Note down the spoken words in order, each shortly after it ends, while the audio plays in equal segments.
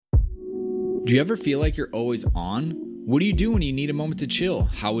Do you ever feel like you're always on? What do you do when you need a moment to chill?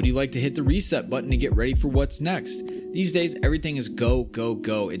 How would you like to hit the reset button to get ready for what's next? These days, everything is go, go,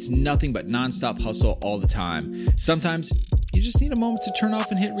 go. It's nothing but nonstop hustle all the time. Sometimes you just need a moment to turn off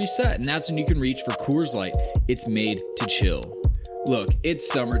and hit reset, and that's when you can reach for Coors Light. It's made to chill. Look, it's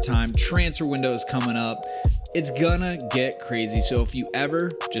summertime, transfer window is coming up. It's gonna get crazy, so if you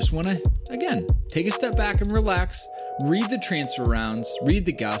ever just wanna, again, take a step back and relax, read the transfer rounds, read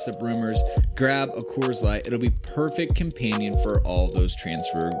the gossip rumors, grab a Coors Light. It'll be perfect companion for all those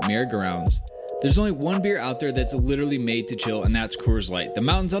transfer merry-go-rounds. There's only one beer out there that's literally made to chill, and that's Coors Light. The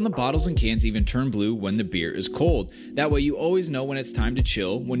mountains on the bottles and cans even turn blue when the beer is cold. That way you always know when it's time to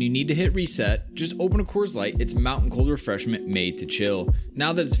chill. When you need to hit reset, just open a Coors Light. It's mountain cold refreshment made to chill.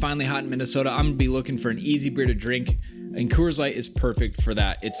 Now that it's finally hot in Minnesota, I'm going to be looking for an easy beer to drink, and Coors Light is perfect for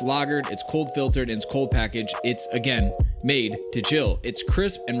that. It's lagered, it's cold filtered, and it's cold packaged. It's, again, made to chill. It's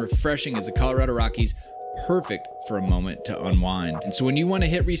crisp and refreshing as the Colorado Rockies. Perfect for a moment to unwind. And so when you want to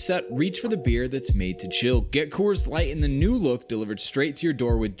hit reset, reach for the beer that's made to chill. Get Coors Light in the new look delivered straight to your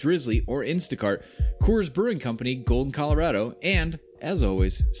door with Drizzly or Instacart. Coors Brewing Company, Golden, Colorado. And, as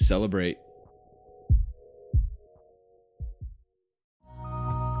always, celebrate.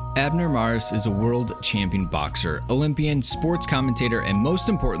 Abner Mares is a world champion boxer, Olympian, sports commentator, and most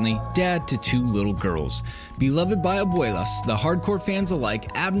importantly, dad to two little girls. Beloved by abuelas, the hardcore fans alike,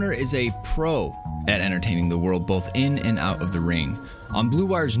 Abner is a pro at entertaining the world both in and out of the ring. On Blue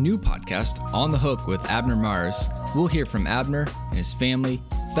Wire's new podcast, On the Hook with Abner Mares, we'll hear from Abner and his family,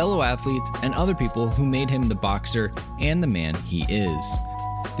 fellow athletes, and other people who made him the boxer and the man he is.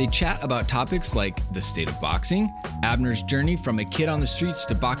 They chat about topics like the state of boxing, Abner's journey from a kid on the streets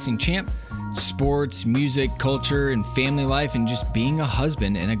to boxing champ, sports, music, culture, and family life, and just being a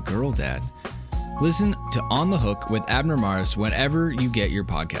husband and a girl dad. Listen to On the Hook with Abner Mares whenever you get your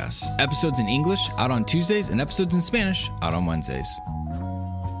podcasts. Episodes in English out on Tuesdays and episodes in Spanish out on Wednesdays.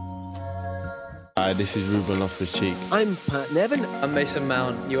 Hi, this is Ruben Loftus-Cheek. I'm Pat Nevin. I'm Mason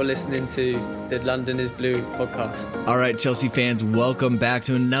Mount. You're listening to the London is Blue podcast. All right, Chelsea fans, welcome back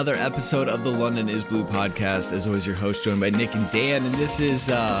to another episode of the London is Blue podcast. As always, your host, joined by Nick and Dan. And this is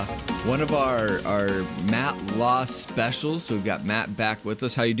one of our Matt Loss specials. So we've got Matt back with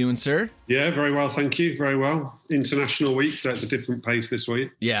us. How you doing, sir? Yeah, very well, thank you. Very well. International week, so it's a different pace this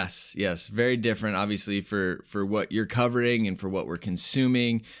week. Yes, very different, obviously, for what you're covering and for what we're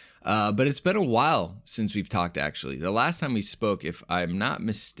consuming. But it's been a while since we've talked, actually. The last time we spoke, if I'm not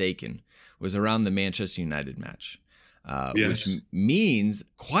mistaken, was around the Manchester United match, which means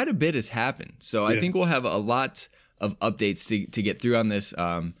quite a bit has happened. So I think we'll have a lot of updates to get through on this.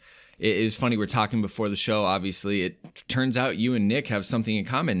 It is funny, we're talking before the show, obviously. It turns out you and Nick have something in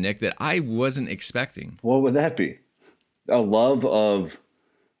common, Nick, that I wasn't expecting. What would that be? A love of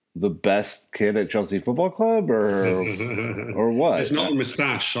the best kid at Chelsea Football Club, or what? It's not a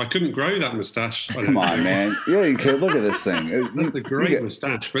moustache. I couldn't grow that moustache. Come on, man. Yeah, you could. Look at this thing. That's a great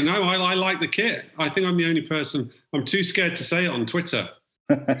moustache. But no, I like the kit. I think I'm the only person. I'm too scared to say it on Twitter.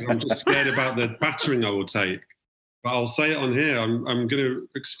 I'm just scared about the battering I will take. But I'll say it on here. I'm going to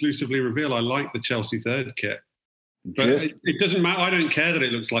exclusively reveal I like the Chelsea third kit. But it doesn't matter. I don't care that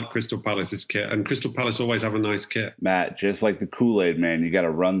it looks like Crystal Palace's kit, and Crystal Palace always have a nice kit. Matt, just like the Kool-Aid man, you got to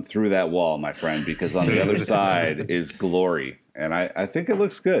run through that wall, my friend, because on the other side is glory. And I think it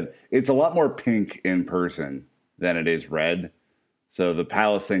looks good. It's a lot more pink in person than it is red. So the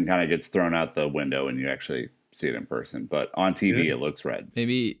Palace thing kind of gets thrown out the window and you actually see it in person. But on TV, it looks red.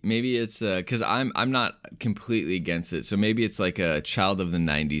 Maybe it's because I'm not completely against it. So maybe it's like a child of the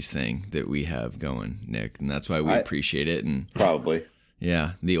 90s thing that we have going, Nick. And that's why we appreciate it. And probably.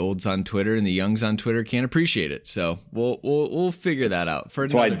 Yeah, the olds on Twitter and the youngs on Twitter can't appreciate it. So we'll figure that out for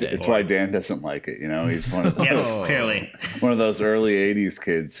another day. It's why Dan doesn't like it. You know, he's one of those, clearly one of those early '80s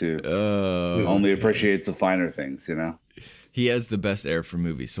kids who only appreciates the finer things. You know, he has the best air for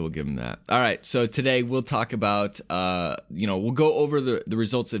movies, so we'll give him that. All right, so today we'll talk about we'll go over the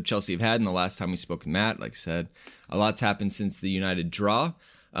results that Chelsea have had in the last time we spoke with Matt. Like I said, a lot's happened since the United draw.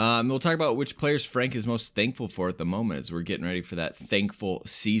 We'll talk about which players Frank is most thankful for at the moment as we're getting ready for that thankful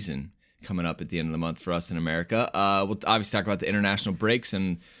season coming up at the end of the month for us in America. We'll obviously talk about the international breaks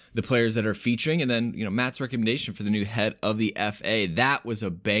and the players that are featuring, and then Matt's recommendation for the new head of the FA. That was a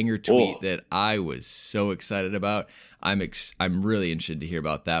banger tweet that I was so excited about. I'm really interested to hear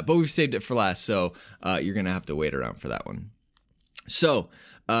about that, but we've saved it for last, so you're gonna have to wait around for that one. So,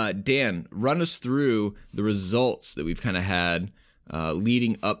 Dan, run us through the results that we've kind of had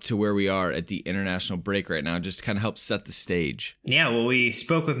leading up to where we are at the international break right now, just to kind of help set the stage. Yeah, well, we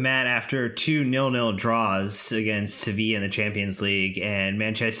spoke with Matt after 2 0-0 draws against Sevilla in the Champions League and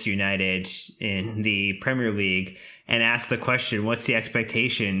Manchester United in the Premier League, and asked the question, what's the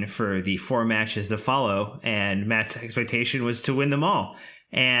expectation for the 4 matches to follow? And Matt's expectation was to win them all.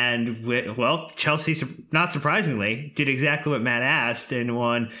 And, Chelsea, not surprisingly, did exactly what Matt asked and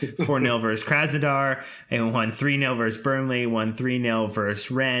won 4-0 versus Krasnodar, and won 3-0 versus Burnley, won 3-0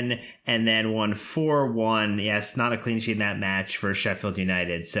 versus Rennes, and then won 4-1. Yes, not a clean sheet in that match for Sheffield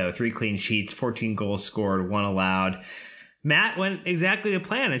United. So 3 clean sheets, 14 goals scored, 1 allowed. Matt went exactly the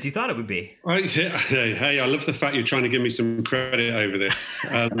plan as you thought it would be. Hey, I love the fact you're trying to give me some credit over this.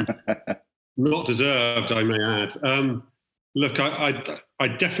 Not deserved, I may add. Look, I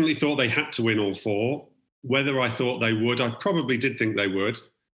definitely thought they had to win all 4. Whether I thought they would, I probably did think they would.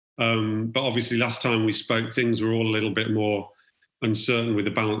 But obviously last time we spoke, things were all a little bit more uncertain with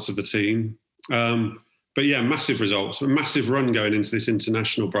the balance of the team. But yeah, massive results, a massive run going into this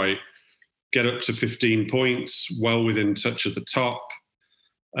international break. Get up to 15 points, well within touch at the top.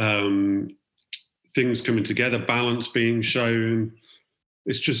 Things coming together, balance being shown.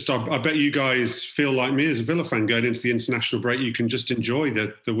 It's just, I bet you guys feel like me as a Villa fan going into the international break. You can just enjoy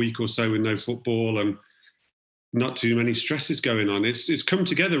the week or so with no football and not too many stresses going on. It's come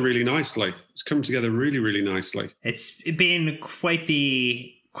together really nicely. It's come together really, really nicely. It's been quite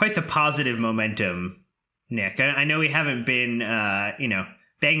the positive momentum, Nick. I know we haven't been,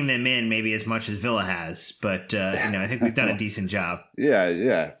 banging them in maybe as much as Villa has, but I think we've done a decent job.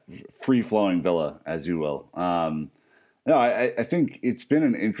 Yeah, free flowing Villa, as you will. No, I think it's been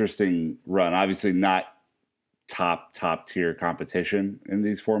an interesting run. Obviously, not top tier competition in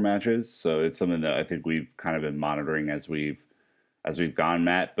these 4 matches, so it's something that I think we've kind of been monitoring as we've gone,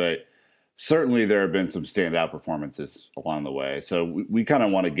 Matt. But certainly, there have been some standout performances along the way. So we kind of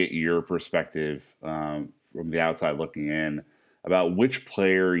want to get your perspective from the outside looking in about which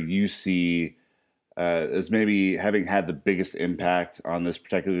player you see as maybe having had the biggest impact on this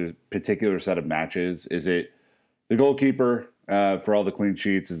particular set of matches. Is it the goalkeeper for all the clean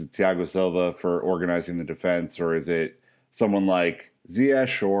sheets? Is it Thiago Silva for organizing the defense? Or is it someone like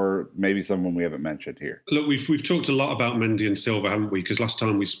Ziyech, or maybe someone we haven't mentioned here? Look, we've talked a lot about Mendy and Silva, haven't we? Because last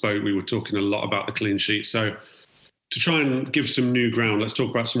time we spoke, we were talking a lot about the clean sheet. So to try and give some new ground, let's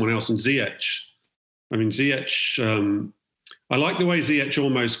talk about someone else. And Ziyech. I mean, Ziyech, I like the way Ziyech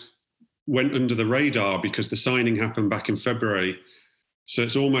almost went under the radar because the signing happened back in February. So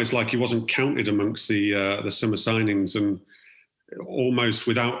it's almost like he wasn't counted amongst the summer signings, and almost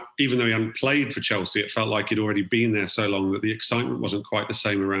without, even though he hadn't played for Chelsea, it felt like he'd already been there so long that the excitement wasn't quite the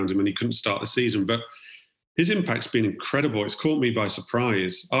same around him and he couldn't start the season. But his impact's been incredible. It's caught me by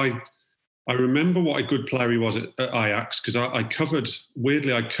surprise. I remember what a good player he was at Ajax, because I covered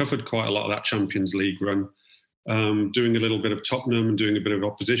quite a lot of that Champions League run, doing a little bit of Tottenham and doing a bit of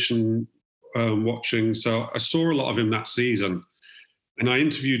opposition watching. So I saw a lot of him that season. And I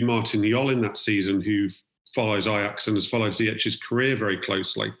interviewed Martin Jol in that season, who follows Ajax and has followed Ziyech's career very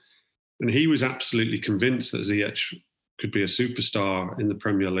closely. And he was absolutely convinced that Ziyech could be a superstar in the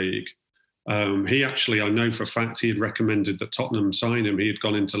Premier League. He actually, I know for a fact, he had recommended that Tottenham sign him. He had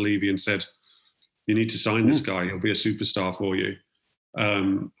gone into Levy and said, you need to sign this guy. He'll be a superstar for you.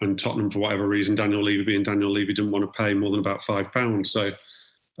 And Tottenham, for whatever reason, Daniel Levy didn't want to pay more than about £5. So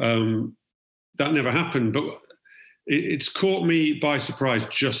that never happened. But it's caught me by surprise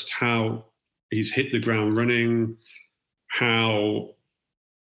just how he's hit the ground running,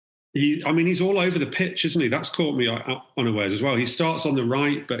 he's all over the pitch, isn't he? That's caught me unawares as well. He starts on the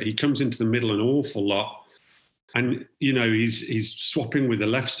right, but he comes into the middle an awful lot. And, he's swapping with the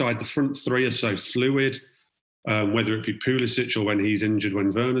left side. The front 3 are so fluid, whether it be Pulisic or when he's injured,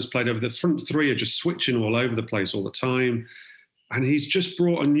 when Werner's played over. The front 3 are just switching all over the place all the time. And he's just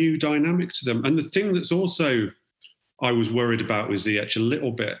brought a new dynamic to them. And the thing that's also I was worried about with Ziyech a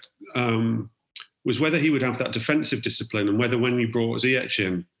little bit was whether he would have that defensive discipline, and whether when you brought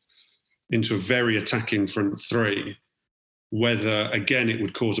Ziyech into a very attacking front 3, whether, again, it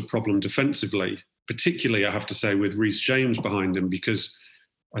would cause a problem defensively, particularly, I have to say, with Reece James behind him, because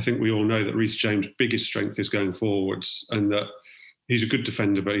I think we all know that Reece James' biggest strength is going forwards, and that he's a good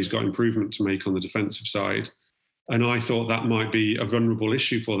defender, but he's got improvement to make on the defensive side. And I thought that might be a vulnerable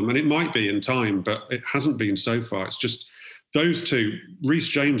issue for them. And it might be in time, but it hasn't been so far. It's just those two. Reece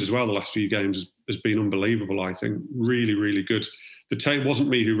James as well, the last few games has been unbelievable, I think. Really, really good. It wasn't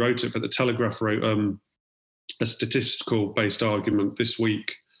me who wrote it, but the Telegraph wrote a statistical-based argument this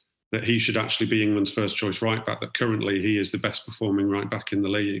week that he should actually be England's first-choice right-back, that currently he is the best-performing right-back in the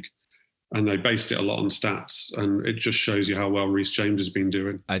league. and they based it a lot on stats, and it just shows you how well Reece James has been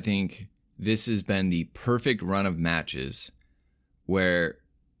doing. I think this has been the perfect run of matches where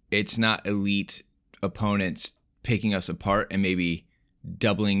it's not elite opponents picking us apart and maybe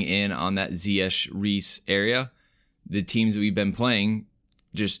doubling in on that Ziyech Reece area. The teams that we've been playing,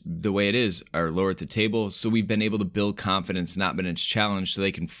 just the way it is, are lower at the table. So we've been able to build confidence, not been as challenged, so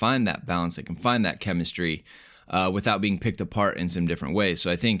they can find that balance, they can find that chemistry without being picked apart in some different ways.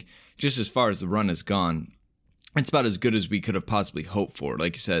 So I think just as far as the run has gone, it's about as good as we could have possibly hoped for.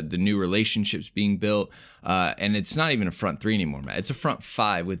 Like you said, the new relationships being built, and it's not even a front three anymore, Matt. It's a front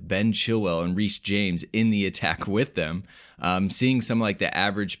five with Ben Chilwell and Reece James in the attack with them. Seeing some like the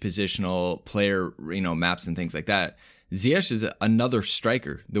average positional player, maps and things like that. Ziyech is another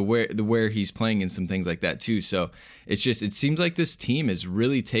striker, the where he's playing in some things like that too. So it seems like this team has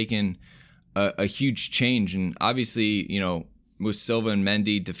really taken a huge change, and obviously, with Silva and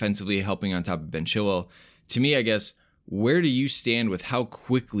Mendy defensively helping on top of Ben Chilwell. To me, I guess, where do you stand with how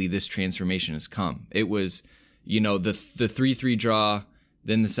quickly this transformation has come? It was, the 3-3 draw,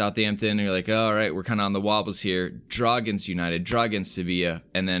 then the Southampton, and you're like, oh, all right, we're kind of on the wobbles here. Draw against United, draw against Sevilla,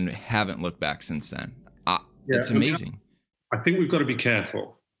 and then haven't looked back since then. It's amazing. I think we've got to be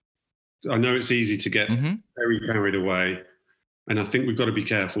careful. I know it's easy to get very carried away, and I think we've got to be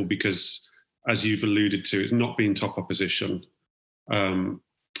careful because, as you've alluded to, it's not been top opposition. And,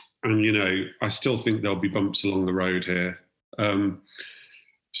 I still think there'll be bumps along the road here.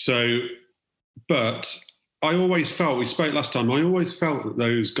 But I always felt, we spoke last time, I always felt that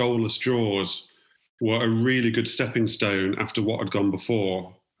those goalless draws were a really good stepping stone after what had gone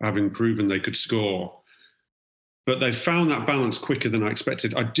before, having proven they could score. But they found that balance quicker than I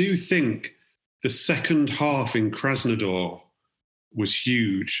expected. I do think the second half in Krasnodar was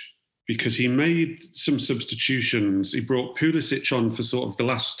huge because he made some substitutions. He brought Pulisic on for sort of the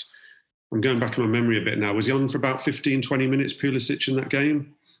last, I'm going back in my memory a bit now. Was he on for about 15, 20 minutes, Pulisic, in that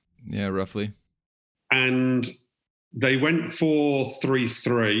game? Yeah, roughly. And they went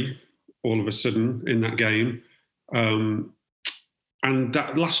 4-3-3 all of a sudden in that game. And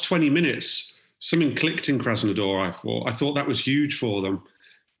that last 20 minutes, something clicked in Krasnodar, I thought that was huge for them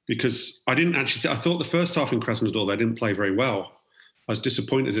because I thought the first half in Krasnodar, they didn't play very well. I was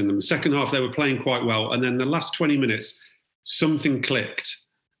disappointed in them. The second half, they were playing quite well. And then the last 20 minutes, something clicked.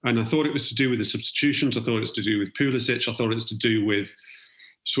 And I thought it was to do with the substitutions. I thought it was to do with Pulisic. I thought it was to do with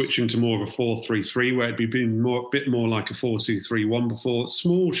switching to more of a 4-3-3, where it'd been a bit more like a 4-2-3-1 before.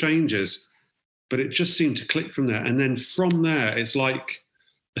 Small changes, but it just seemed to click from there. And then from there, it's like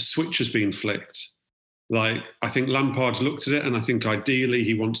a switch has been flicked. Like, I think Lampard's looked at it, and I think ideally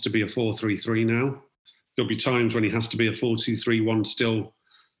he wants to be a 4-3-3 now. There'll be times when he has to be a 4-2-3-1 still,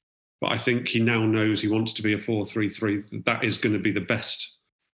 but I think he now knows he wants to be a 4-3-3. That is going to be the best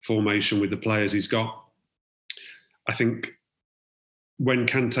formation with the players he's got. I think when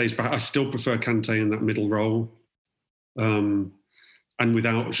Kante's back, I still prefer Kante in that middle role. And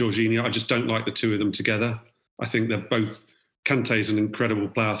without Jorginho, I just don't like the two of them together. I think they're both, Kante's an incredible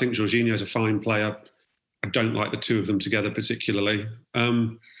player. I think Jorginho's a fine player. I don't like the two of them together particularly.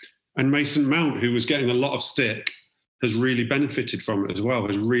 And Mason Mount, who was getting a lot of stick, has really benefited from it as well,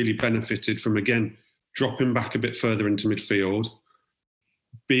 has really benefited from, again, dropping back a bit further into midfield,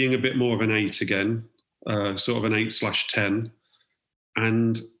 being a bit more of an 8 again, sort of an 8/10.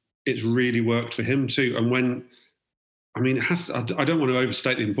 And it's really worked for him too. And when, I don't want to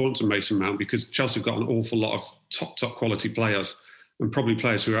overstate the importance of Mason Mount because Chelsea have got an awful lot of top quality players and probably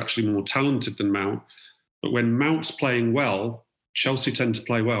players who are actually more talented than Mount. But when Mount's playing well, Chelsea tend to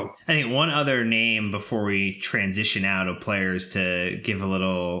play well. I think one other name before we transition out of players to give a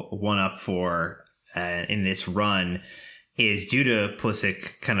little one-up for in this run is, due to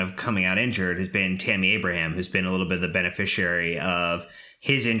Pulisic kind of coming out injured, has been Tammy Abraham, who's been a little bit of the beneficiary of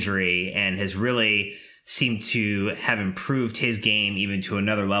his injury and has really seemed to have improved his game even to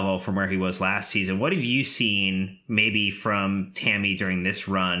another level from where he was last season. What have you seen maybe from Tammy during this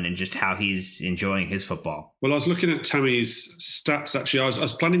run and just how he's enjoying his football? Well, I was looking at Tammy's stats, actually. I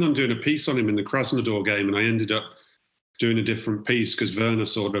was planning on doing a piece on him in the Krasnodar game, and I ended up doing a different piece because Werner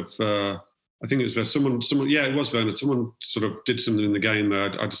sort of, I think it was someone, yeah, it was Werner. Someone sort of did something in the game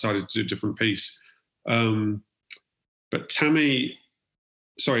there. I decided to do a different piece. But Tammy...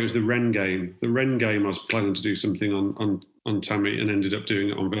 Sorry, it was the Rennes game. The Rennes game, I was planning to do something on Tammy and ended up doing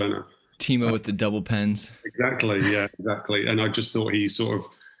it on Werner. Timo with the double pens. Exactly, yeah, exactly. And I just thought he sort of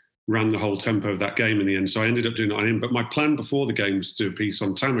ran the whole tempo of that game in the end. So I ended up doing it on him. But my plan before the game was to do a piece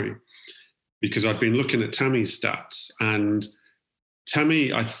on Tammy because I'd been looking at Tammy's stats. And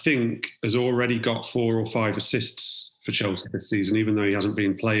Tammy, I think, has already got 4 or 5 assists for Chelsea this season, even though he hasn't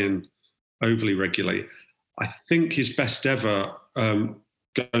been playing overly regularly. I think his best ever,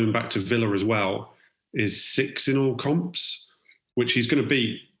 going back to Villa as well, is 6 in all comps, which he's going to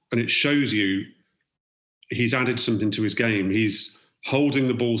beat. And it shows you he's added something to his game. He's holding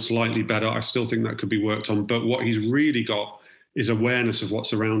the ball slightly better. I still think that could be worked on. But what he's really got is awareness of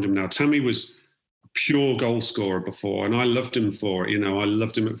what's around him now. Tammy was a pure goal scorer before, and I loved him for it. I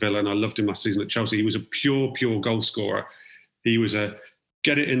loved him at Villa and I loved him last season at Chelsea. He was a pure goal scorer. He was a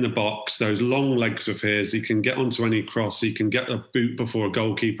get it in the box, those long legs of his. He can get onto any cross. He can get a boot before a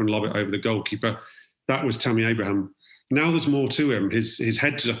goalkeeper and lob it over the goalkeeper. That was Tammy Abraham. Now there's more to him. His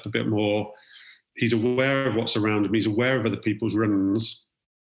head's up a bit more. He's aware of what's around him. He's aware of other people's runs,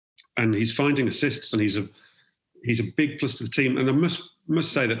 and he's finding assists. And he's a big plus to the team. And I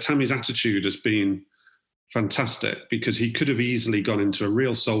must say that Tammy's attitude has been fantastic, because he could have easily gone into a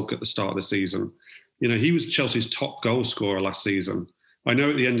real sulk at the start of the season. He was Chelsea's top goal scorer last season. I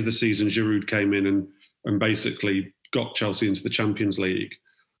know at the end of the season, Giroud came in and basically got Chelsea into the Champions League.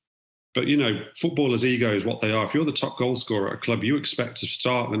 But, footballers' ego is what they are. If you're the top goal scorer at a club, you expect to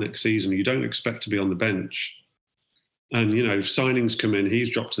start the next season. You don't expect to be on the bench. And, signings come in, he's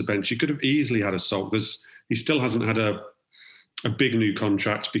dropped to the bench. He could have easily had a sulk. He still hasn't had a big new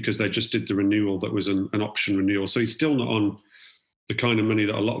contract, because they just did the renewal that was an option renewal. So he's still not on the kind of money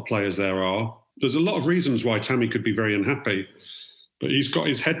that a lot of players there are. There's a lot of reasons why Tammy could be very unhappy. But he's got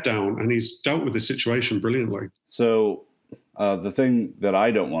his head down and he's dealt with the situation brilliantly. So the thing that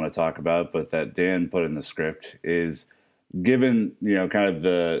I don't want to talk about, but that Dan put in the script, is given, kind of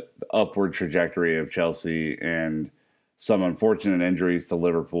the upward trajectory of Chelsea and some unfortunate injuries to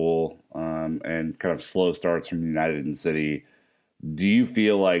Liverpool and kind of slow starts from United and City, do you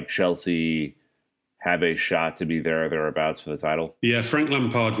feel like Chelsea have a shot to be there or thereabouts for the title? Yeah, Frank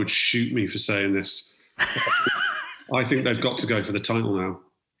Lampard would shoot me for saying this. I think they've got to go for the title now.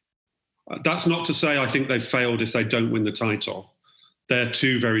 That's not to say I think they've failed if they don't win the title. They're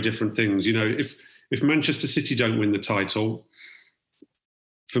two very different things. If Manchester City don't win the title,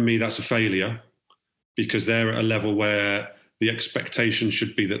 for me, that's a failure, because they're at a level where the expectation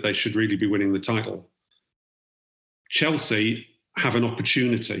should be that they should really be winning the title. Chelsea have an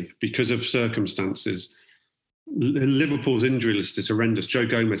opportunity because of circumstances. Liverpool's injury list is horrendous. Joe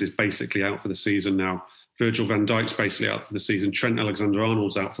Gomez is basically out for the season now. Virgil van Dijk's basically out for the season. Trent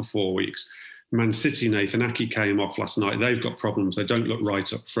Alexander-Arnold's out for 4 weeks. Man City, Nathan Ake came off last night. They've got problems. They don't look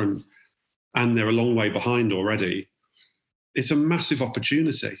right up front. And they're a long way behind already. It's a massive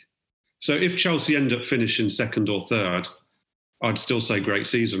opportunity. So if Chelsea end up finishing second or third, I'd still say great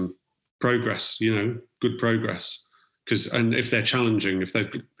season. Progress, good progress. And if they're challenging, if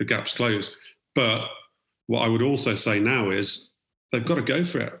the gap's closed. But what I would also say now is they've got to go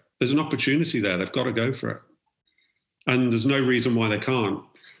for it. There's an opportunity there. They've got to go for it. And there's no reason why they can't.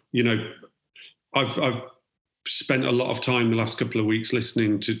 I've spent a lot of time the last couple of weeks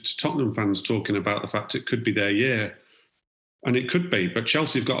listening to Tottenham fans talking about the fact it could be their year. And it could be, but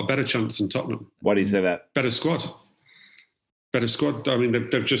Chelsea have got a better chance than Tottenham. Why do you say that? Better squad. I mean,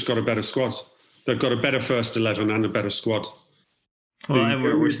 they've just got a better squad. They've got a better first 11 and a better squad. Well, and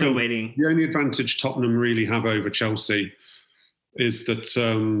we're still waiting. The only advantage Tottenham really have over Chelsea is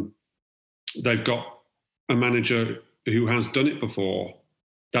that they've got a manager who has done it before.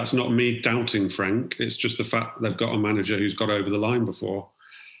 That's not me doubting Frank. It's just the fact they've got a manager who's got over the line before.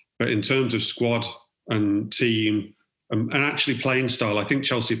 But in terms of squad and team and actually playing style, I think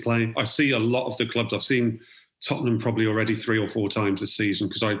Chelsea play. I see a lot of the clubs. I've seen Tottenham probably already 3 or 4 times this season,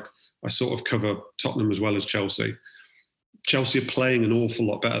 because I sort of cover Tottenham as well as Chelsea. Chelsea are playing an awful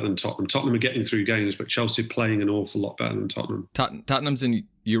lot better than Tottenham. Tottenham are getting through games, but Chelsea are playing an awful lot better than Tottenham. Tottenham's in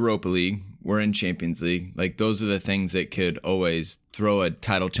Europa League. We're in Champions League. Like, those are the things that could always throw a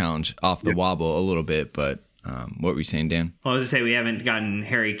title challenge off the wobble a little bit. But what were you saying, Dan? Well, I was going to say, we haven't gotten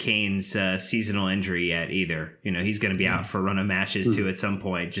Harry Kane's seasonal injury yet either. He's going to be out for a run of matches too at some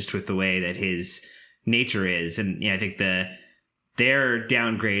point, just with the way that his nature is. And I think their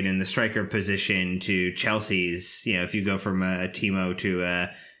downgrade in the striker position to Chelsea's, if you go from a Timo to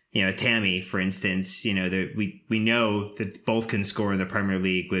a Tammy, for instance, that we know that both can score in the Premier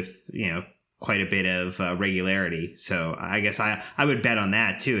League with, quite a bit of regularity. So I guess I would bet on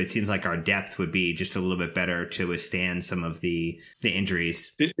that too. It seems like our depth would be just a little bit better to withstand some of the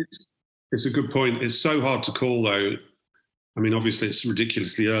injuries. It's a good point. It's so hard to call though. I mean, obviously it's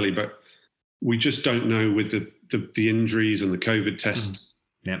ridiculously early, but we just don't know with the injuries and the COVID tests.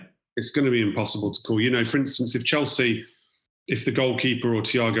 Yep. It's going to be impossible to call. For instance, if the goalkeeper or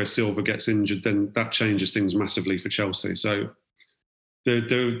Thiago Silva gets injured, then that changes things massively for Chelsea. So they're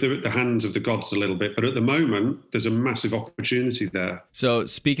at the hands of the gods a little bit. But at the moment, there's a massive opportunity there. So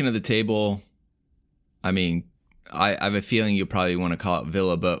speaking of the table, I mean, I have a feeling you'll probably want to call it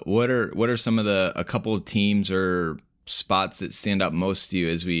Villa, but what are some of a couple of teams or spots that stand out most to you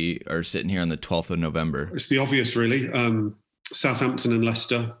as we are sitting here on the 12th of November? It's the obvious, really. Southampton and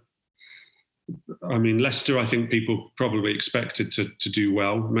Leicester. I mean, Leicester, I think people probably expected to do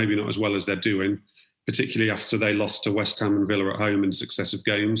well, maybe not as well as they're doing, particularly after they lost to West Ham and Villa at home in successive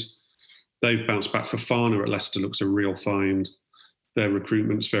games. They've bounced back. Fofana at Leicester looks a real find. Their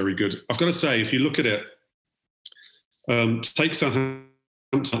recruitment's very good. I've got to say, if you look at it, take Southampton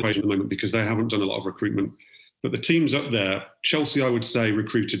at the moment because they haven't done a lot of recruitment. But the teams up there, Chelsea, I would say,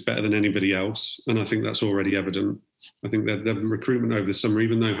 recruited better than anybody else. And I think that's already evident. I think their recruitment over the summer,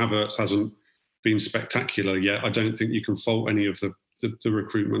 even though Havertz hasn't been spectacular yet, I don't think you can fault any of the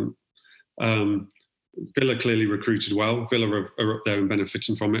recruitment. Villa clearly recruited well. Villa are up there and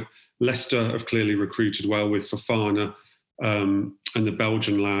benefiting from it. Leicester have clearly recruited well with Fofana and the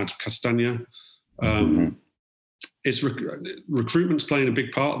Belgian lad, Castagna. Recruitment's playing a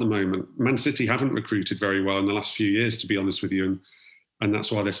big part at the moment. Man City haven't recruited very well in the last few years, to be honest with you, and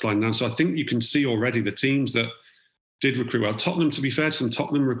that's why they're sliding down. So I think you can see already the teams that did recruit well. Tottenham, to be fair to them,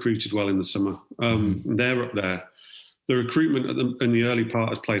 Tottenham recruited well in the summer. They're up there. The recruitment in the early part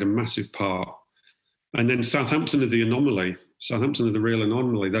has played a massive part. And then Southampton are the anomaly. Southampton are the real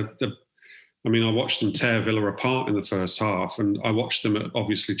anomaly. I mean, I watched them tear Villa apart in the first half, and I watched them at,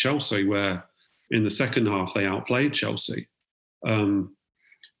 obviously, Chelsea, where in the second half they outplayed Chelsea. And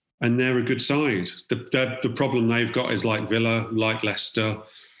they're a good side. The problem they've got is like Villa, like Leicester,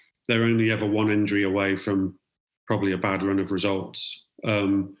 they're only ever one injury away from probably a bad run of results.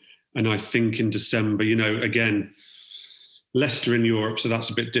 And I think in December, again, Leicester in Europe, so that's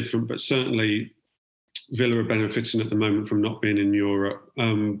a bit different, but certainly Villa are benefiting at the moment from not being in Europe.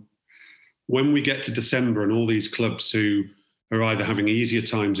 When we get to December and all these clubs who are either having easier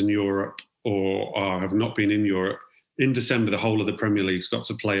times in Europe or have not been in Europe, in December, the whole of the Premier League's got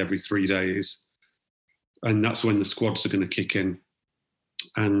to play every 3 days. And that's when the squads are going to kick in.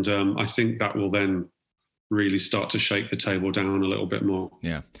 And I think that will then really start to shake the table down a little bit more.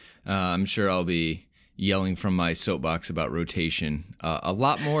 Yeah. I'm sure I'll be yelling from my soapbox about rotation a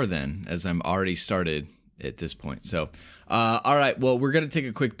lot more then, as I'm already started at this point. So, all right, well, we're going to take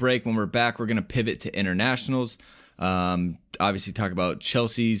a quick break. When we're back, we're going to pivot to internationals. Obviously talk about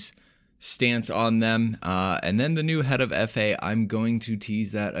Chelsea's stance on them, and then the new head of FA. I'm going to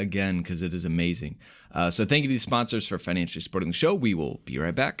tease that again because it is amazing. So thank you to the sponsors for financially supporting the show. We will be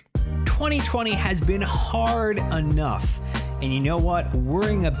right back. 2020 has been hard enough. And you know what?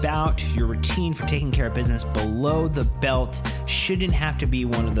 Worrying about your routine for taking care of business below the belt shouldn't have to be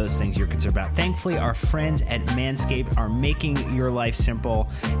one of those things you're concerned about. Thankfully, our friends at Manscaped are making your life simple,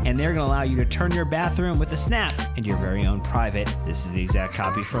 and they're going to allow you to turn your bathroom with a snap into your very own private, this is the exact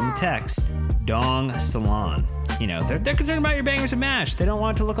copy from the text, Dong Salon. They're concerned about your bangers and mash. They don't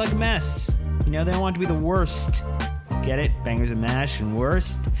want it to look like a mess. They don't want it to be the worst. Get it? Bangers and mash and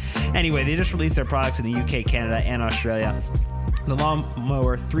worst. Anyway, they just released their products in the UK, Canada, and Australia. The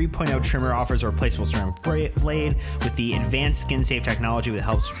Lawnmower 3.0 trimmer offers a replaceable ceramic blade with the advanced skin-safe technology that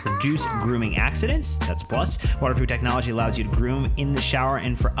helps reduce grooming accidents. That's a plus. Waterproof technology allows you to groom in the shower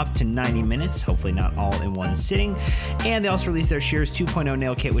and for up to 90 minutes, hopefully not all in one sitting. And they also released their Shears 2.0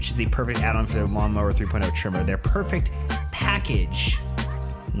 nail kit, which is the perfect add-on for their Lawnmower 3.0 trimmer. Their perfect package,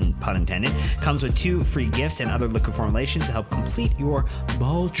 pun intended, comes with 2 free gifts and other liquid formulations to help complete your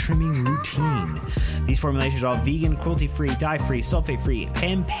ball trimming routine. These formulations are all vegan, cruelty-free, dye-free, sulfate-free,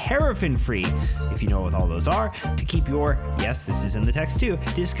 and paraffin-free, if you know what all those are, to keep your, yes, this is in the text too,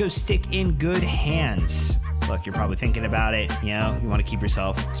 disco stick in good hands. Look, you're probably thinking about it, you want to keep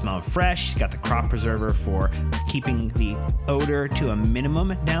yourself smelling fresh. You got the crop preserver for keeping the odor to a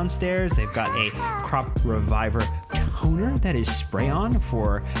minimum downstairs. They've got a crop reviver toner that is spray-on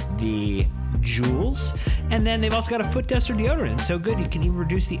for the jewels. And then they've also got a foot duster deodorant. So good, you can even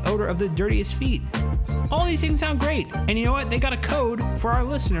reduce the odor of the dirtiest feet. All these things sound great. And you know what? They got a code for our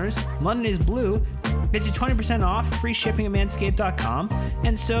listeners. London is Blue. Gets you 20% off, free shipping at manscaped.com.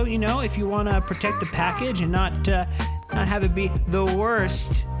 And so, if you want to protect the package and not have it be the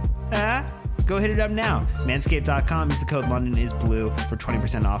worst, go hit it up now. Manscaped.com. Use the code LondonIsBlue for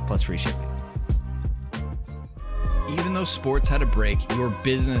 20% off plus free shipping. Even though sports had a break, your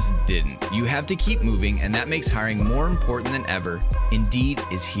business didn't. You have to keep moving, and that makes hiring more important than ever. Indeed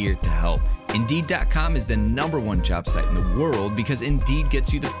is here to help. Indeed.com is the #1 job site in the world because Indeed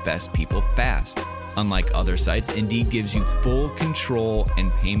gets you the best people fast. Unlike other sites, Indeed gives you full control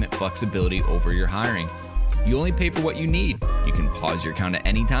and payment flexibility over your hiring. You only pay for what you need. You can pause your account at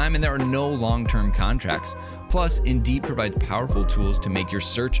any time, and there are no long-term contracts. Plus, Indeed provides powerful tools to make your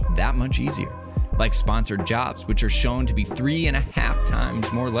search that much easier, like sponsored jobs, which are shown to be 3.5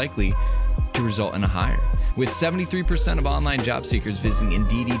 times more likely to result in a hire. With 73% of online job seekers visiting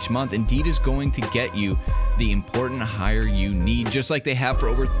Indeed each month, Indeed is going to get you the important hire you need, just like they have for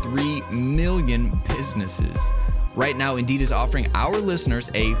over 3 million businesses. Right now, Indeed is offering our listeners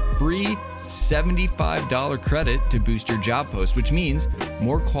a free $75 credit to boost your job post, which means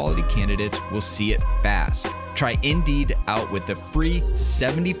more quality candidates will see it fast. Try Indeed out with the free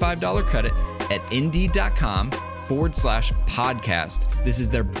 $75 credit at Indeed.com/podcast. This is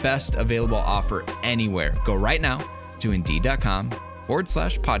their best available offer anywhere. Go right now to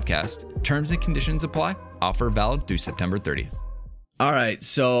Indeed.com/podcast. Terms and conditions apply. Offer valid through September 30th. All right.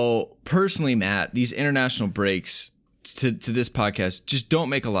 So personally, Matt, these international breaks to this podcast just don't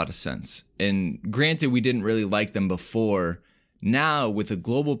make a lot of sense. And granted, we didn't really like them before. Now, with the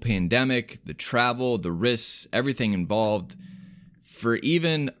global pandemic, the travel, the risks, everything involved, for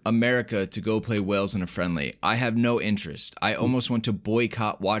even America to go play Wales in a friendly, I have no interest. I almost want to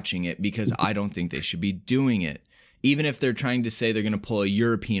boycott watching it because I don't think they should be doing it. Even if they're trying to say they're going to pull a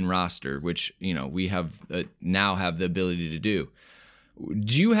European roster, which, you know, we have now have the ability to do.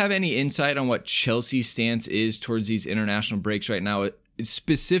 Do you have any insight on what Chelsea's stance is towards these international breaks right now,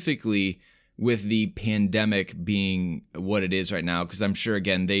 specifically with the pandemic being what it is right now? Because I'm sure,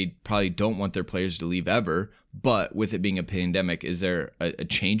 again, they probably don't want their players to leave ever. But with it being a pandemic, is there a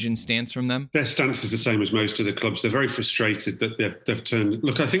change in stance from them? Their stance is the same as most of the clubs. They're very frustrated that they've turned...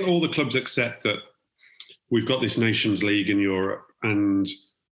 Look, I think all the clubs accept that we've got this Nations League in Europe, and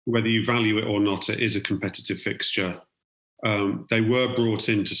whether you value it or not, it is a competitive fixture. They were brought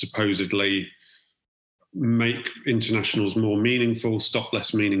in to supposedly make internationals more meaningful, stop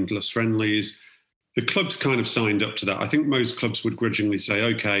less meaningless friendlies. The clubs kind of signed up to that. I think most clubs would grudgingly say,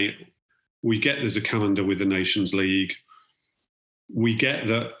 okay, we get there's a calendar with the Nations League. We get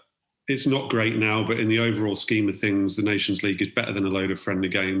that it's not great now, but in the overall scheme of things, the Nations League is better than a load of friendly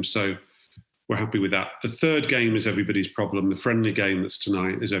games. So we're happy with that. The third game is everybody's problem. The friendly game that's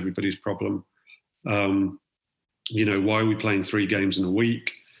tonight is everybody's problem. You know, why are we playing 3 games in a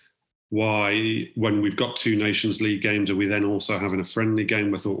week? Why, when we've got 2 Nations League games, are we then also having a friendly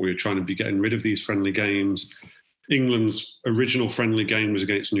game? I thought we were trying to be getting rid of these friendly games. England's original friendly game was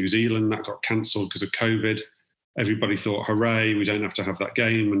against New Zealand. That got cancelled because of COVID. Everybody thought, hooray, we don't have to have that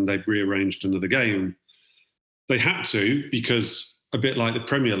game, and they rearranged another game. They had to, because a bit like the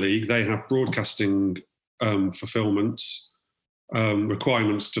Premier League, they have broadcasting fulfillments,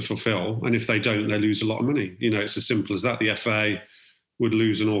 requirements to fulfill, and if they don't, they lose a lot of money. You know, it's as simple as that. The FA would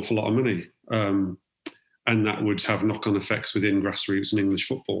lose an awful lot of money, and that would have knock-on effects within grassroots and English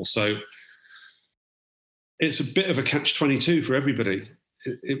football. So it's a bit of a catch-22 for everybody.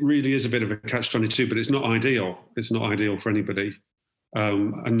 It really is a bit of a catch-22, but it's not ideal. It's not ideal for anybody,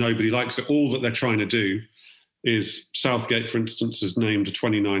 and nobody likes it. All that they're trying to do is, Southgate, for instance, has named a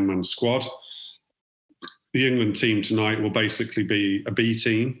 29-man squad. The England team tonight will basically be a B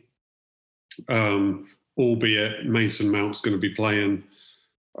team, albeit Mason Mount's going to be playing.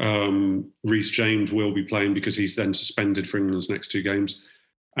 Reece James will be playing because he's then suspended for England's next 2 games.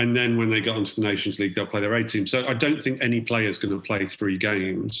 And then when they get onto the Nations League, they'll play their A team. So I don't think any player is going to play 3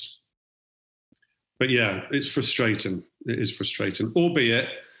 games. But yeah, it's frustrating. It is frustrating. Albeit,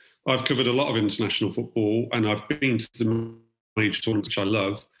 I've covered a lot of international football, and I've been to the major tournaments, which I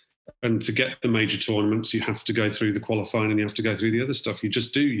love. And to get the major tournaments, you have to go through the qualifying and you have to go through the other stuff. You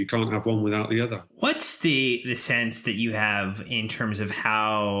just do. You can't have one without the other. What's the sense that you have in terms of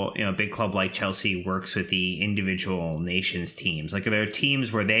how, you know, a big club like Chelsea works with the individual nations teams? Like, are there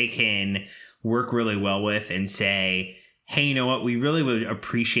teams where they can work really well with and say, hey, you know what, we really would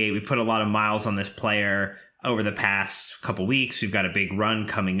appreciate, we put a lot of miles on this player over the past couple weeks. We've got a big run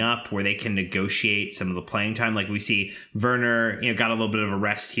coming up where they can negotiate some of the playing time. Like we see Werner, you know, got a little bit of a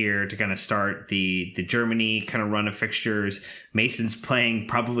rest here to kind of start the Germany kind of run of fixtures. Mason's playing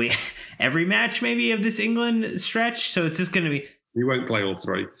probably every match maybe of this England stretch. So it's just going to be... He won't play all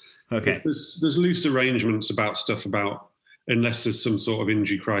 3. Okay. There's loose arrangements about stuff about, unless there's some sort of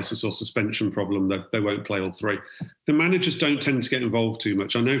injury crisis or suspension problem, that they won't play all 3. The managers don't tend to get involved too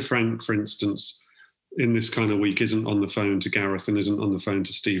much. I know Frank, for instance, in this kind of week, isn't on the phone to Gareth and isn't on the phone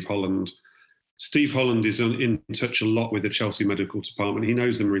to Steve Holland. Steve Holland is in touch a lot with the Chelsea medical department. He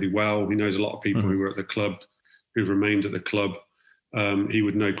knows them really well. He knows a lot of people who were at the club, who've remained at the club. He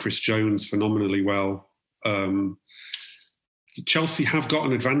would know Chris Jones phenomenally well. Chelsea have got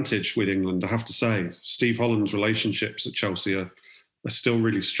an advantage with England, I have to say. Steve Holland's relationships at Chelsea are still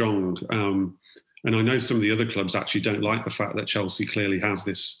really strong. And I know some of the other clubs actually don't like the fact that Chelsea clearly have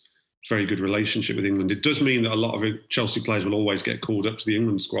this very good relationship with England. It does mean that a lot of Chelsea players will always get called up to the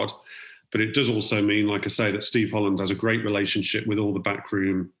England squad. But it does also mean, like I say, that Steve Holland has a great relationship with all the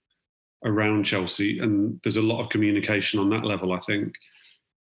backroom around Chelsea. And there's a lot of communication on that level, I think.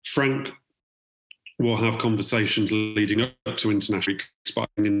 Frank will have conversations leading up to international weeks, but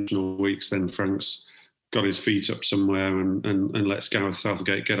in international weeks, then Frank's got his feet up somewhere and lets Gareth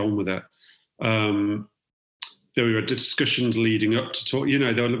Southgate get on with it. There were discussions leading up to talk. There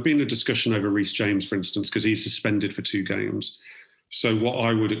will have been a discussion over Reece James, for instance, because he's suspended for 2 games. So what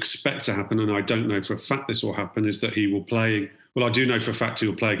I would expect to happen, and I don't know for a fact this will happen, is that he will play. Well, I do know for a fact he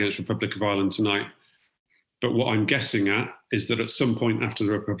will play against Republic of Ireland tonight. But what I'm guessing at is that at some point after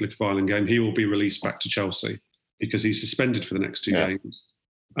the Republic of Ireland game, he will be released back to Chelsea because he's suspended for the next 2 games.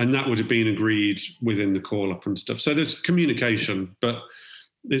 And that would have been agreed within the call-up and stuff. So there's communication, but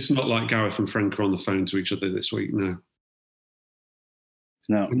it's not like Gareth and Frank are on the phone to each other this week, no.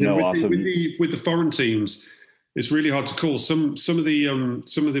 No, awesome. With the foreign teams, it's really hard to call. Some of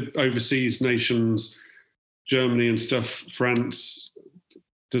the overseas nations, Germany and stuff, France,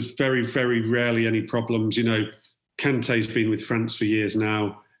 there's very, very rarely any problems. Kante's been with France for years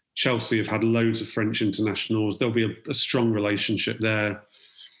now. Chelsea have had loads of French internationals. There'll be a strong relationship there.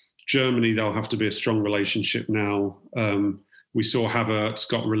 Germany, there'll have to be a strong relationship now. We saw Havertz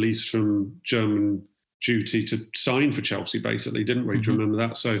got released from German duty to sign for Chelsea, basically, didn't we? Do you remember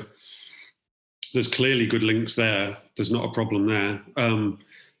that? So there's clearly good links there. There's not a problem there.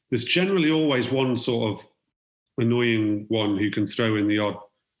 There's generally always one sort of annoying one who can throw in the odd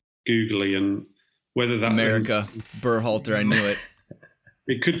googly, and whether that America, Berhalter, I knew it.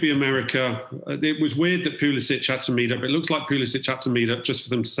 It could be America. It was weird that Pulisic had to meet up. It looks like Pulisic had to meet up just for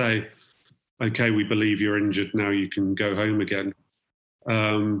them to say, okay, we believe you're injured. Now you can go home again.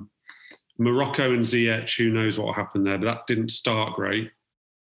 Morocco and Ziyech, who knows what will happen there, but that didn't start great.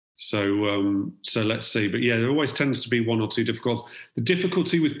 So let's see. But yeah, there always tends to be one or two difficulties. The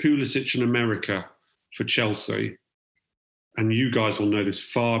difficulty with Pulisic in America for Chelsea, and you guys will know this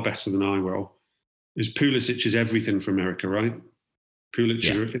far better than I will, is Pulisic is everything for America, right?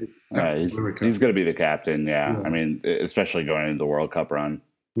 Pulisic. Yeah. He's going to be the captain. Yeah. I mean, especially going into the World Cup run.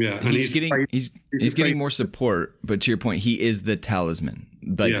 Yeah, and he's getting more support. But to your point, he is the talisman.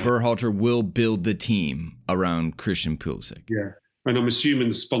 Berhalter will build the team around Christian Pulisic. Yeah, and I'm assuming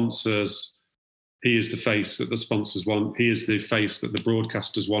the sponsors. He is the face that the sponsors want. He is the face that the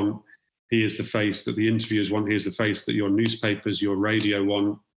broadcasters want. He is the face that the interviewers want. He is the face that your newspapers, your radio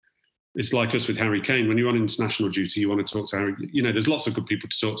want. It's like us with Harry Kane. When you're on international duty, you want to talk to Harry. There's lots of good people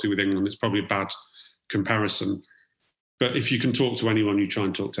to talk to with England. It's probably a bad comparison. But if you can talk to anyone, you try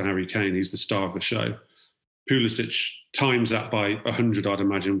and talk to Harry Kane. He's the star of the show. Pulisic times that by 100, I'd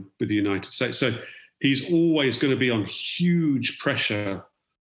imagine, with the United States. So he's always going to be on huge pressure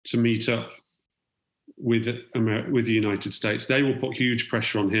to meet up with the United States. They will put huge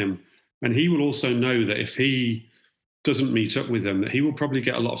pressure on him. And he will also know that if he doesn't meet up with them, that he will probably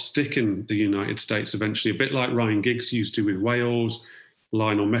get a lot of stick in the United States eventually, a bit like Ryan Giggs used to with Wales,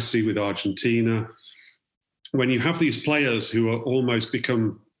 Lionel Messi with Argentina. When you have these players who are almost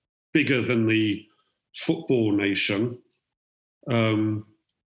become bigger than the football nation,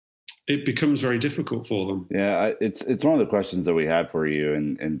 it becomes very difficult for them. Yeah, it's one of the questions that we have for you,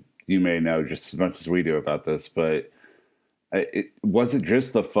 and you may know just as much as we do about this, but was it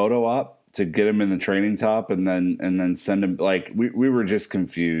just the photo op to get him in the training top and then send him? Like we were just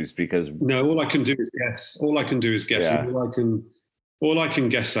confused because all I can do is guess. Yeah. All I can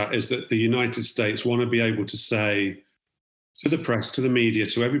guess at is that the United States want to be able to say to the press, to the media,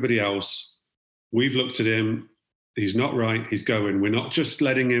 to everybody else, we've looked at him. He's not right. He's going. We're not just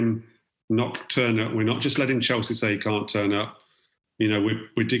letting him not turn up. We're not just letting Chelsea say he can't turn up.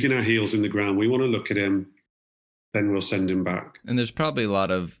 We're digging our heels in the ground. We want to look at him. Then we'll send him back. And there's probably a lot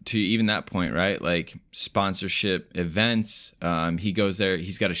of, to even that point, right? Like sponsorship events. He goes there.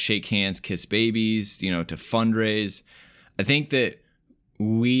 He's got to shake hands, kiss babies, to fundraise. I think that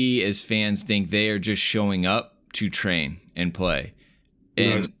we as fans think they are just showing up to train and play.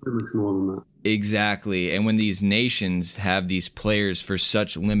 And it's so much more than that. Exactly. And when these nations have these players for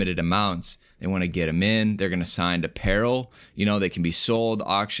such limited amounts, they want to get them in. They're going to sign apparel. They can be sold,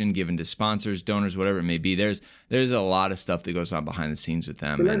 auctioned, given to sponsors, donors, whatever it may be. There's a lot of stuff that goes on behind the scenes with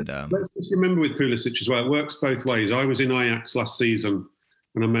them. Let's just remember with Pulisic as well, it works both ways. I was in Ajax last season,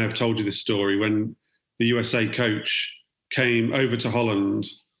 and I may have told you this story, when the USA coach came over to Holland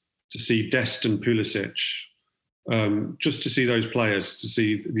to see Dest and Pulisic, just to see those players, to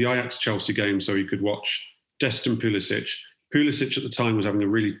see the Ajax-Chelsea game so he could watch Dest and Pulisic. Pulisic at the time was having a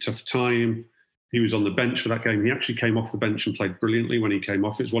really tough time. He was on the bench for that game. He actually came off the bench and played brilliantly when he came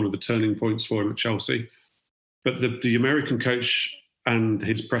off. It was one of the turning points for him at Chelsea. But the American coach and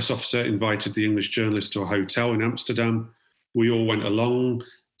his press officer invited the English journalist to a hotel in Amsterdam. We all went along.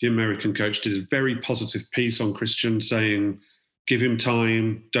 The American coach did a very positive piece on Christian, saying, give him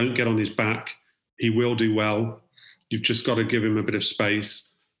time, don't get on his back. He will do well. You've just got to give him a bit of space.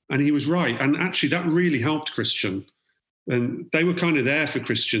 And he was right. And actually, that really helped Christian. And they were kind of there for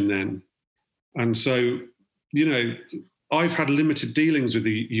Christian then. And so, you know, I've had limited dealings with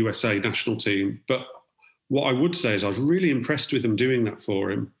the USA national team, but what I would say is I was really impressed with them doing that for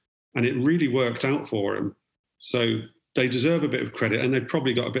him, and it really worked out for him. So they deserve a bit of credit, and they've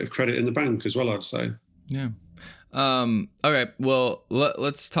probably got a bit of credit in the bank as well, I'd say. Yeah. All right. Well,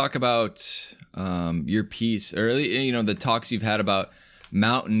 let's talk about your piece early. You know, the talks you've had about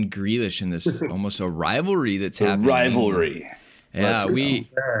Mount and Grealish and this almost a rivalry that's happening. Rivalry. Yeah,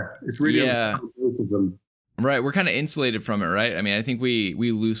 it's really both of them. Right, we're kind of insulated from it, right? I mean, I think we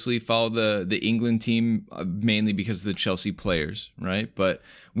loosely follow the England team mainly because of the Chelsea players, right? But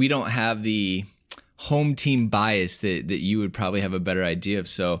we don't have the home team bias that you would probably have a better idea of.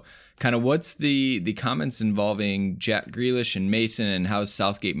 So, kind of, what's the comments involving Jack Grealish and Mason, and how is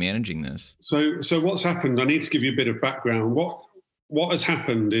Southgate managing this? So what's happened? I need to give you a bit of background. What has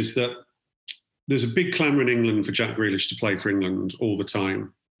happened is that there's a big clamour in England for Jack Grealish to play for England all the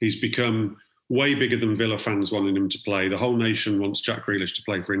time. He's become way bigger than Villa fans wanting him to play. The whole nation wants Jack Grealish to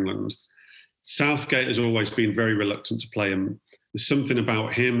play for England. Southgate has always been very reluctant to play him. There's something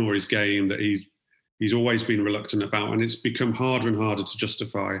about him or his game that he's always been reluctant about, and it's become harder and harder to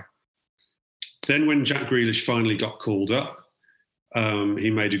justify. Then when Jack Grealish finally got called up, he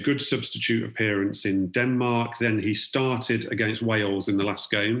made a good substitute appearance in Denmark. Then he started against Wales in the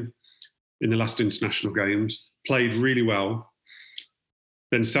last international games, played really well.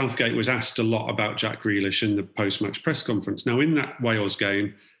 Then Southgate was asked a lot about Jack Grealish in the post-match press conference. Now, in that Wales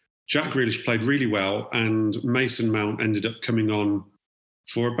game, Jack Grealish played really well, and Mason Mount ended up coming on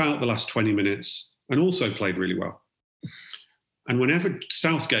for about the last 20 minutes and also played really well. And whenever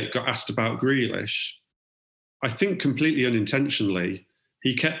Southgate got asked about Grealish, I think completely unintentionally,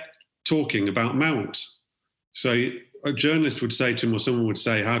 he kept talking about Mount. So a journalist would say to him, or someone would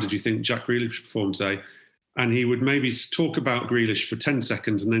say, how did you think Jack Grealish performed today? And he would maybe talk about Grealish for 10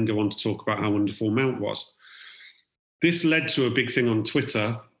 seconds and then go on to talk about how wonderful Mount was. This led to a big thing on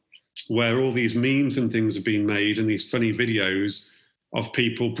Twitter where all these memes and things have been made, and these funny videos of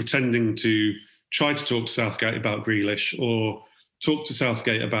people pretending to try to talk to Southgate about Grealish, or talk to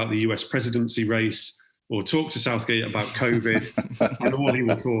Southgate about the US presidency race, or talk to Southgate about COVID. And all he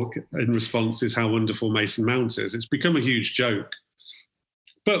will talk in response is how wonderful Mason Mount is. It's become a huge joke,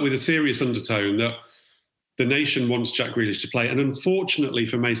 but with a serious undertone that the nation wants Jack Grealish to play. And unfortunately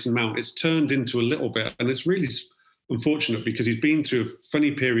for Mason Mount, it's turned into a little bit, and it's really unfortunate because he's been through a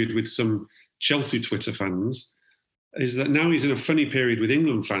funny period with some Chelsea Twitter fans, is that now he's in a funny period with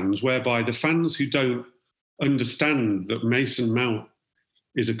England fans, whereby the fans who don't understand that Mason Mount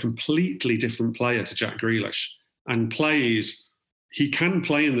is a completely different player to Jack Grealish and he can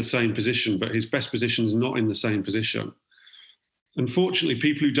play in the same position, but his best position is not in the same position. Unfortunately,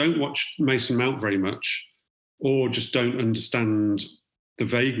 people who don't watch Mason Mount very much, or just don't understand the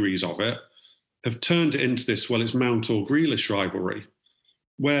vagaries of it, have turned it into this, well, it's Mount or Grealish rivalry,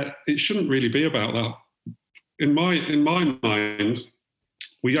 where it shouldn't really be about that. In my mind,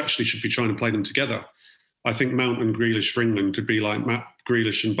 we actually should be trying to play them together. I think Mount and Grealish for England could be like Matt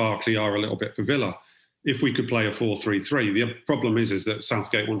Grealish and Barkley are a little bit for Villa. If we could play a 4-3-3, the problem is that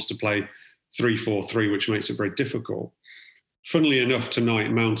Southgate wants to play 3-4-3, which makes it very difficult. Funnily enough,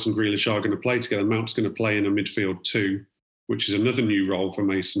 tonight, Mount and Grealish are going to play together. Mount's going to play in a midfield 2, which is another new role for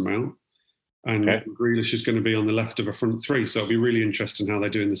Mason Mount. And Grealish is going to be on the left of a front 3. So it'll be really interesting how they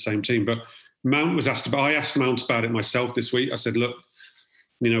do in the same team. But Mount was asked about, I asked Mount about it myself this week. I said, look,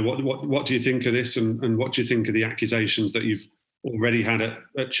 you know, what do you think of this? And what do you think of the accusations that you've already had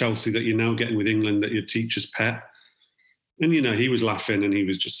at Chelsea that you're now getting with England, that your teacher's pet? And, you know, he was laughing and he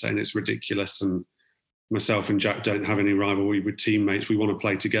was just saying it's ridiculous. And myself and Jack don't have any rivalry with teammates. We want to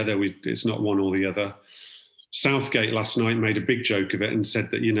play together. It's not one or the other. Southgate last night made a big joke of it and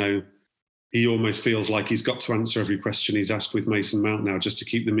said that, you know, he almost feels like he's got to answer every question he's asked with Mason Mount now, just to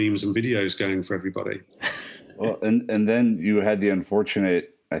keep the memes and videos going for everybody. Well, and then you had the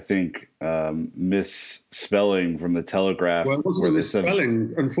unfortunate, I think, misspelling from the Telegraph. Well, it wasn't a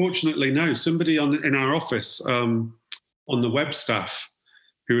misspelling. Unfortunately, no. Somebody in our office, on the web staff,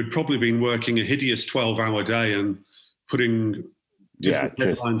 who had probably been working a hideous 12-hour day and putting different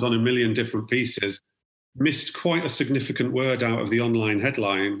headlines on a million different pieces, missed quite a significant word out of the online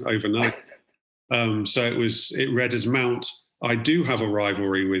headline overnight. So it read as Mount, I do have a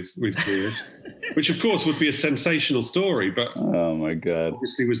rivalry with Grealish, which of course would be a sensational story, but oh my God,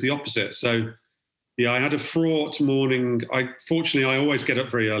 obviously was the opposite. So yeah, I had a fraught morning. Fortunately, I always get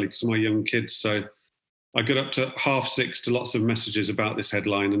up very early because of my young kids. So I got up to 6:30 to lots of messages about this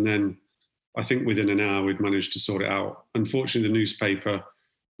headline. And then I think within an hour, we'd managed to sort it out. Unfortunately, the newspaper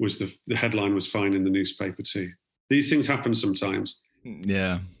the headline was fine in the newspaper too. These things happen sometimes.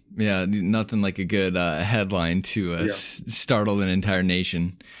 Yeah. Nothing like a good headline to startle an entire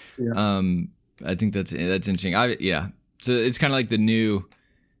nation. Yeah. I think that's interesting. So it's kind of like the new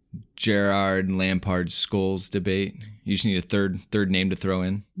Gerrard, Lampard, Scholes debate. You just need a third name to throw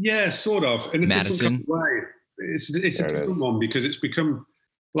in. Yeah, sort of. In a Madison. different kind of way. It's a different one because it's become,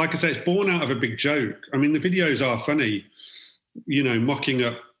 like I say, it's born out of a big joke. I mean, the videos are funny, mocking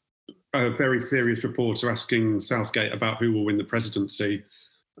up a very serious reporter asking Southgate about who will win the presidency,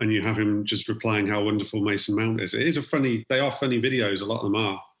 and you have him just replying how wonderful Mason Mount is. They are funny videos, a lot of them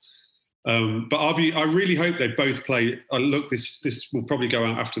are. But I really hope they both play. Look, this will probably go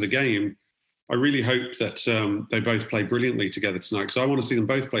out after the game. I really hope that they both play brilliantly together tonight because I want to see them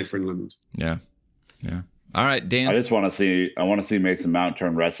both play for England. Yeah. All right, Dan. I want to see Mason Mount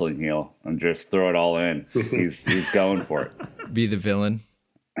turn wrestling heel and just throw it all in. He's going for it. Be the villain.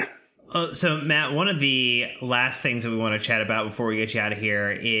 So, Matt, one of the last things that we want to chat about before we get you out of here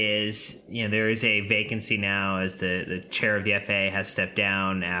is, there is a vacancy now as the chair of the FA has stepped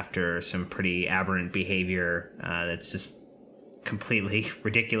down after some pretty aberrant behavior that's just completely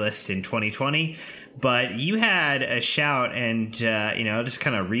ridiculous in 2020. But you had a shout, and, I'll just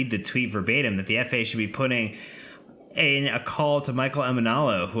kind of read the tweet verbatim, that the FA should be putting in a call to Michael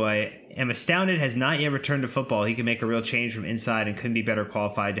Emenalo, who I am astounded has not yet returned to football. He can make a real change from inside and couldn't be better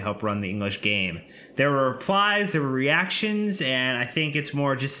qualified to help run the English game. There were replies, there were reactions, and I think it's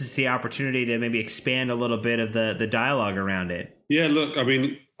more just to see opportunity to maybe expand a little bit of the dialogue around it. Yeah, look, I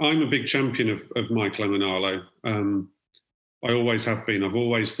mean, I'm a big champion of Michael Emenalo. I always have been. I've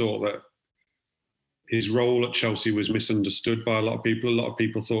always thought that his role at Chelsea was misunderstood by a lot of people. A lot of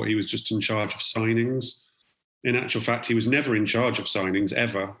people thought he was just in charge of signings. In actual fact, he was never in charge of signings,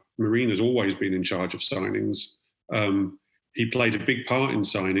 ever. Marina's always been in charge of signings. He played a big part in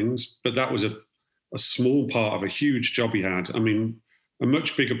signings, but that was a small part of a huge job he had. I mean, a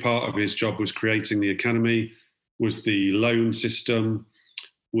much bigger part of his job was creating the academy, was the loan system,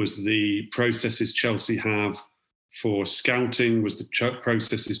 was the processes Chelsea have for scouting, was the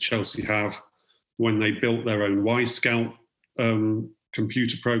processes Chelsea have when they built their own Y-Scout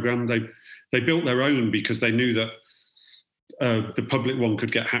computer program. They built their own because they knew that the public one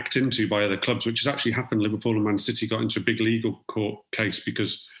could get hacked into by other clubs, which has actually happened. Liverpool and Man City got into a big legal court case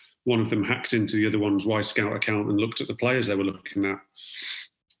because one of them hacked into the other one's Y-Scout account and looked at the players they were looking at.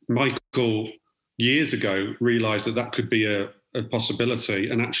 Michael, years ago, realised that could be a possibility,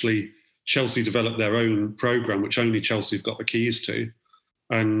 and actually Chelsea developed their own programme, which only Chelsea have got the keys to,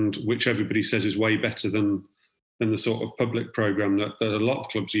 and which everybody says is way better than the sort of public programme that a lot of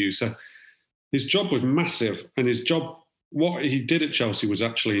clubs use. So his job was massive, and what he did at Chelsea was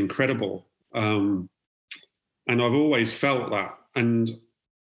actually incredible. And I've always felt that. And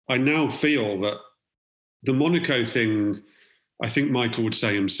I now feel that the Monaco thing, I think Michael would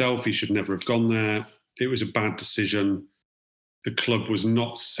say himself, he should never have gone there. It was a bad decision. The club was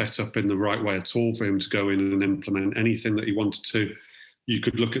not set up in the right way at all for him to go in and implement anything that he wanted to. You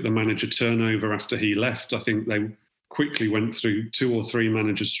could look at the manager turnover after he left. I think they quickly went through 2 or 3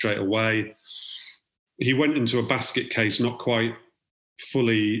 managers straight away. He went into a basket case not quite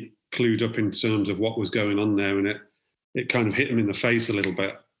fully clued up in terms of what was going on there, and it kind of hit him in the face a little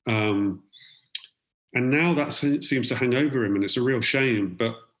bit. And now that seems to hang over him, and it's a real shame.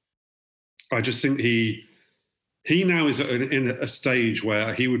 But I just think he now is in a stage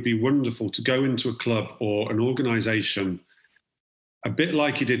where he would be wonderful to go into a club or an organisation, a bit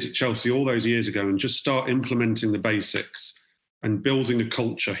like he did at Chelsea all those years ago, and just start implementing the basics and building a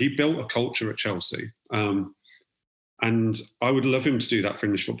culture. He built a culture at Chelsea. And I would love him to do that for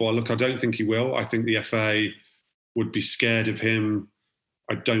English football. Look, I don't think he will. I think the FA would be scared of him.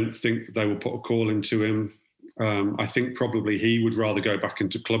 I don't think they will put a call into him. I think probably he would rather go back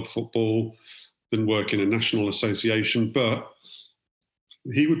into club football than work in a national association. But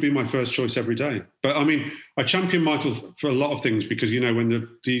he would be my first choice every day. But I mean, I champion Michael for a lot of things because, when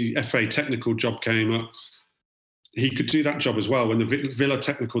the FA technical job came up, he could do that job as well. When the Villa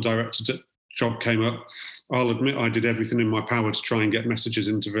technical director job came up, I'll admit I did everything in my power to try and get messages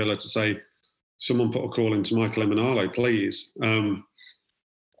into Villa to say, someone put a call into Michael Emenalo, please.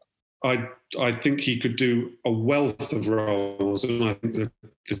 I think he could do a wealth of roles, and I think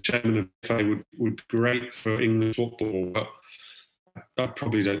the chairman of the FA would be great for England football, but I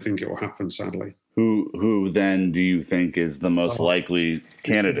probably don't think it will happen, sadly. Who then do you think is the most likely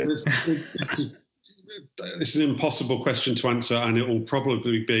candidate? It's an impossible question to answer, and it will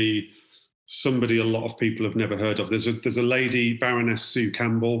probably be somebody a lot of people have never heard of. There's a lady, Baroness Sue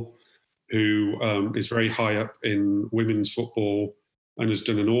Campbell, who is very high up in women's football and has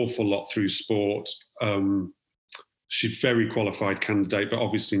done an awful lot through sport. She's a very qualified candidate, but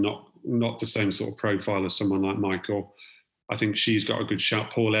obviously not the same sort of profile as someone like Michael. I think she's got a good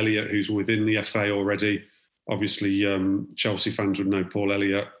shout. Paul Elliott, who's within the FA already. Obviously, Chelsea fans would know Paul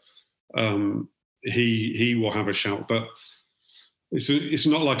Elliott. He will have a shout, but it's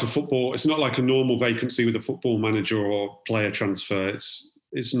not like it's not like a normal vacancy with a football manager or player transfer.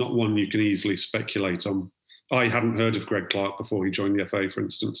 It's not one you can easily speculate on. I hadn't heard of Greg Clark before he joined the FA, for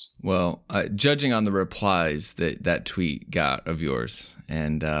instance. Well, judging on the replies that tweet got of yours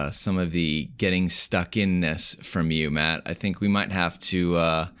and some of the getting stuck inness from you, Matt, I think we might have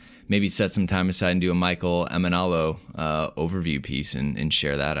to maybe set some time aside and do a Michael Emenalo overview piece and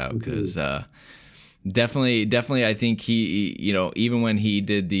share that out, because definitely, I think he, even when he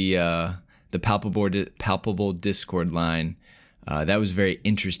did the palpable Discord line. That was a very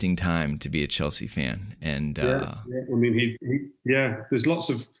interesting time to be a Chelsea fan, and I mean, there's lots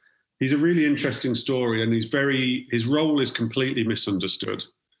of. He's a really interesting story, and his role is completely misunderstood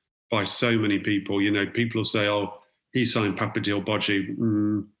by so many people. People will say, "Oh, he signed Papadiel Bodji."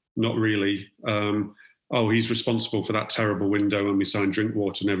 Not really. He's responsible for that terrible window when we signed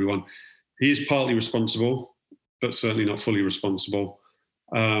Drinkwater and everyone. He is partly responsible, but certainly not fully responsible.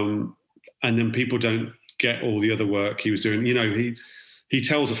 And then people don't get all the other work he was doing. He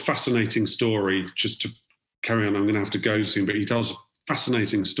tells a fascinating story, just to carry on, I'm going to have to go soon, but he tells a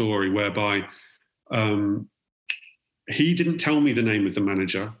fascinating story whereby he didn't tell me the name of the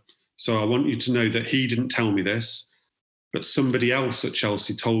manager. So I want you to know that he didn't tell me this, but somebody else at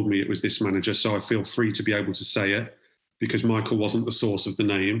Chelsea told me it was this manager. So I feel free to be able to say it because Michael wasn't the source of the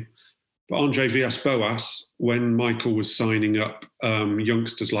name. But Andre Villas-Boas, when Michael was signing up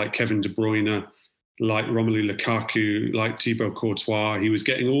youngsters like Kevin De Bruyne, like Romelu Lukaku, like Thibaut Courtois, he was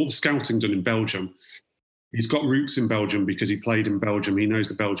getting all the scouting done in Belgium. He's got roots in Belgium because he played in Belgium. He knows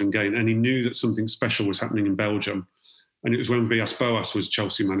the Belgian game, and he knew that something special was happening in Belgium. And it was when Villas-Boas was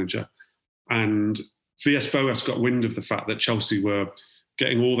Chelsea manager. And Villas-Boas got wind of the fact that Chelsea were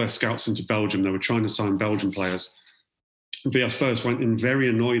getting all their scouts into Belgium. They were trying to sign Belgian players. Villas-Boas went in very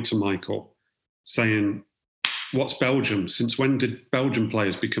annoyed to Michael, saying, "What's Belgium? Since when did Belgian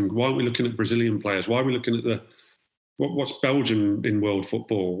players become? Why aren't we looking at Brazilian players? Why are we looking at what's Belgium in world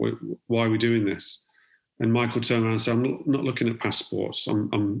football? Why are we doing this?" And Michael turned around and said, "I'm not looking at passports.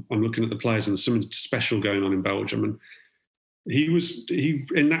 I'm looking at the players, and there's something special going on in Belgium." And he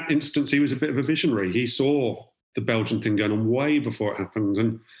in that instance, he was a bit of a visionary. He saw the Belgian thing going on way before it happened.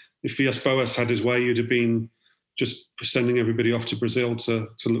 And if Villas-Boas had his way, you'd have been just sending everybody off to Brazil to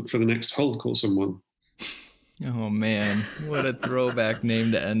look for the next Hulk or someone. Oh man, what a throwback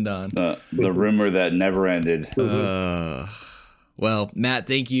name to end on. The rumor that never ended. Well, Matt,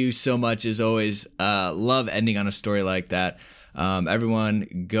 thank you so much as always. Love ending on a story like that.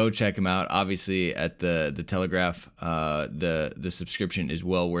 Everyone, go check him out. Obviously, at the Telegraph, the subscription is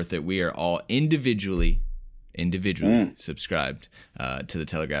well worth it. We are all individually subscribed to the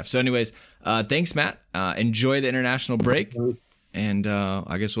Telegraph. So, anyways, thanks, Matt. Enjoy the international break, and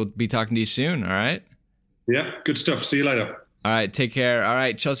I guess we'll be talking to you soon. All right. Yeah, good stuff. See you later. All right, take care. All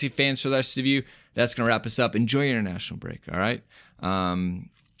right, Chelsea fans, for the rest of you, that's going to wrap us up. Enjoy your international break, all right? I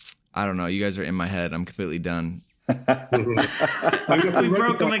don't know. You guys are in my head. I'm completely done. We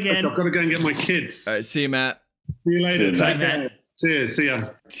broke them again. I've got to go and get my kids. All right, see you, Matt. See you later. Bye, Matt. Cheers. See ya.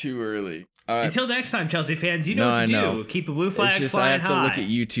 Too early. All right. Until next time, Chelsea fans, you know what to do. Keep the blue flag flying high. I have to look at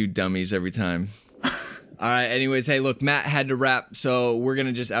you two dummies every time. All right, anyways, hey, look, Matt had to wrap, so we're going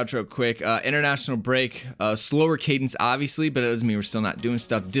to just outro quick. International break, slower cadence, obviously, but it doesn't mean we're still not doing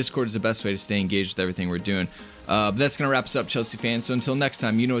stuff. Discord is the best way to stay engaged with everything we're doing. But that's going to wrap us up, Chelsea fans. So until next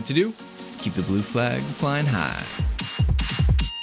time, you know what to do. Keep the blue flag flying high.